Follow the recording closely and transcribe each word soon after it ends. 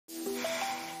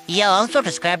Yo, I'm Super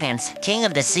Squarepants, king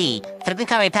of the sea. Flipping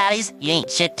curry patties, you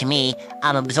ain't shit to me.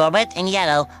 I'm absorbent and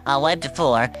yellow, I'll wipe the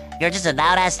floor. You're just a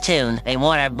loud-ass tune, they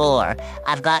Warner bore.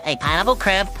 I've got a pineapple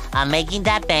crib, I'm making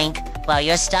that bank, while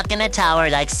you're stuck in a tower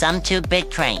like some too-big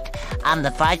crank. I'm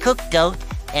the fried cooked goat,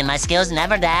 and my skills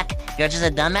never lack. You're just a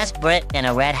dumbass Brit in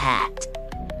a red hat.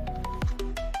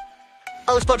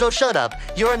 Oh, SpongeBob, shut up.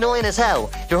 You're annoying as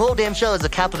hell. Your whole damn show is a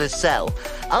capitalist sell.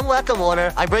 I'm Wakko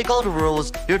AI, I break all the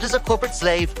rules. You're just a corporate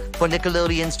slave for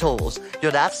Nickelodeon's tools.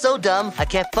 Your laugh's so dumb, I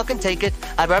can't fucking take it.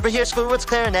 I'd rather hear Squidward's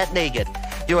clarinet naked.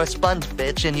 You're a sponge,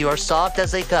 bitch, and you are soft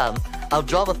as they come. I'll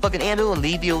draw a fucking animal and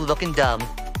leave you looking dumb.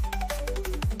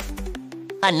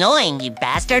 Annoying, you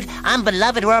bastard. I'm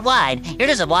beloved worldwide. You're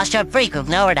just a washed-up freak with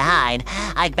nowhere to hide.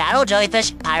 I battle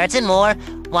jellyfish, pirates, and more,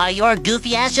 while your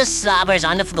goofy ass just slobbers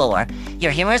on the floor.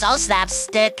 Your humor's all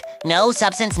slapstick, no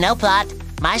substance, no plot.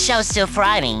 My show's still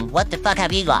thriving. What the fuck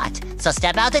have you got? So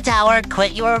step out the tower,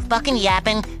 quit your fucking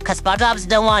yapping, cause SpongeBob's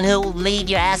the one who'll leave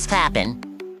your ass flapping.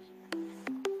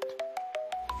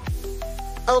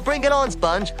 Oh, bring it on,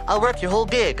 Sponge. I'll work your whole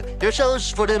gig. Your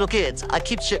show's for little kids. I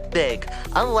keep shit big.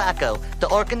 I'm Wakko, the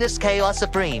Organist Chaos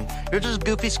Supreme. You're just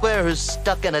Goofy Square who's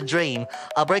stuck in a dream.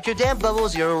 I'll break your damn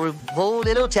bubbles, your whole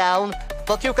little town.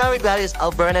 Fuck your curry patties,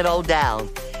 I'll burn it all down.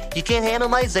 You can't handle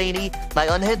my zany,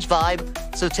 my unhinged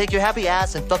vibe, so take your happy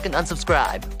ass and fucking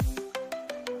unsubscribe.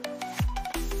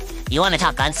 You wanna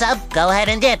talk unsub? Go ahead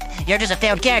and dip. You're just a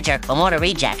failed character, or more to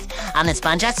reject. I'm the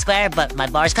sponge at square, but my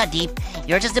bars cut deep.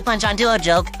 You're just a punch onto a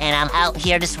joke, and I'm out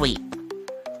here to sweep.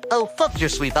 Oh, fuck your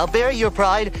sweep. I'll bury your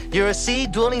pride. You're a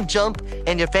sea-dwelling jump,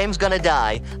 and your fame's gonna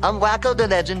die. I'm Wakko the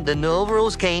legend, the no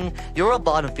rules king. You're a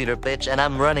bottom feeder, bitch, and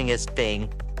I'm running his thing.